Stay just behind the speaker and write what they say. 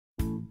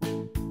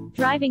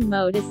Driving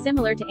mode is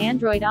similar to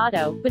Android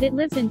Auto, but it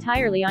lives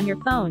entirely on your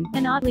phone,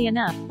 and oddly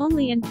enough,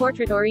 only in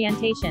portrait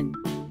orientation.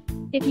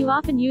 If you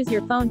often use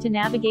your phone to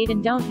navigate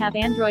and don't have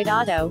Android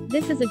Auto,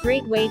 this is a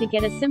great way to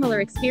get a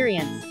similar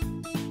experience.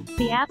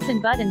 The apps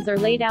and buttons are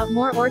laid out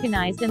more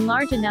organized and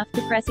large enough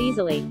to press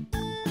easily.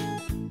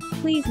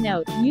 Please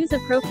note, use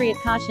appropriate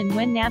caution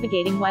when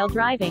navigating while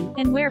driving,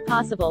 and where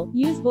possible,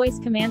 use voice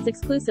commands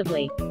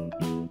exclusively.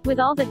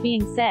 With all that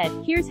being said,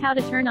 here's how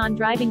to turn on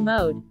driving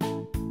mode.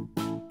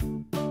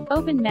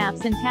 Open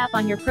Maps and tap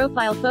on your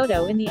profile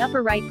photo in the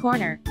upper right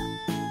corner.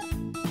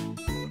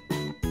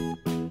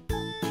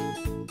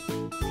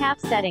 Tap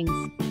Settings.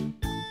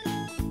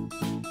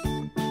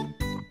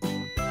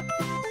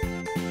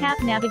 Tap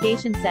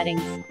Navigation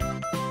Settings.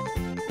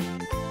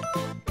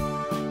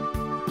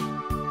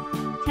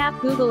 Tap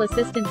Google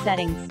Assistant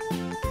Settings.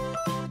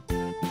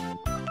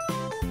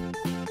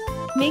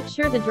 Make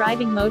sure the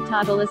driving mode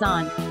toggle is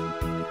on.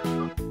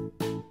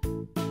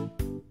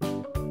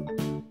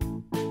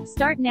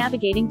 Start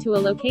navigating to a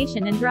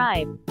location and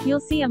drive. You'll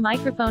see a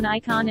microphone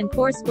icon and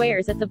 4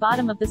 squares at the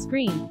bottom of the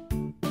screen.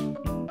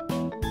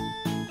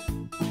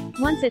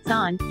 Once it's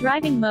on,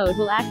 driving mode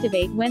will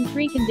activate when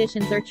 3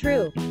 conditions are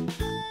true.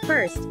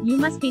 First, you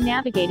must be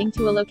navigating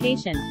to a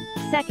location.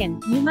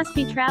 Second, you must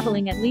be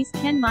traveling at least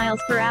 10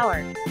 miles per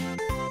hour.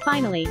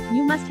 Finally,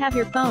 you must have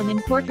your phone in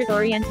portrait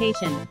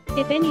orientation.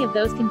 If any of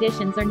those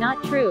conditions are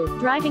not true,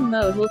 driving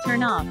mode will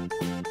turn off.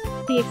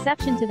 The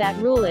exception to that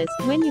rule is,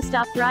 when you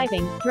stop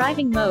driving,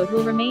 driving mode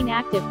will remain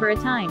active for a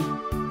time.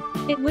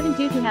 It wouldn't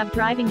do to have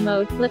driving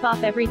mode flip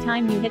off every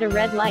time you hit a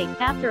red light.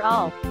 After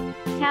all,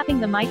 tapping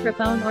the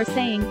microphone or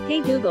saying,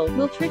 "Hey Google,"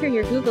 will trigger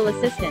your Google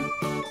Assistant.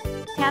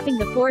 Tapping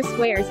the 4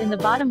 squares in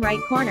the bottom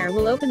right corner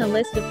will open a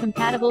list of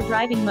compatible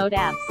driving mode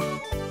apps.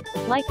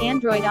 Like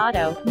Android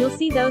Auto, you'll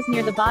see those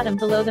near the bottom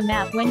below the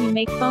map when you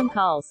make phone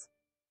calls.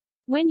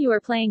 When you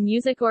are playing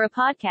music or a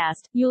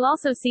podcast, you'll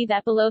also see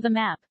that below the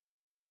map.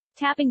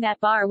 Tapping that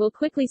bar will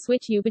quickly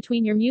switch you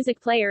between your music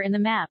player and the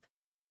map.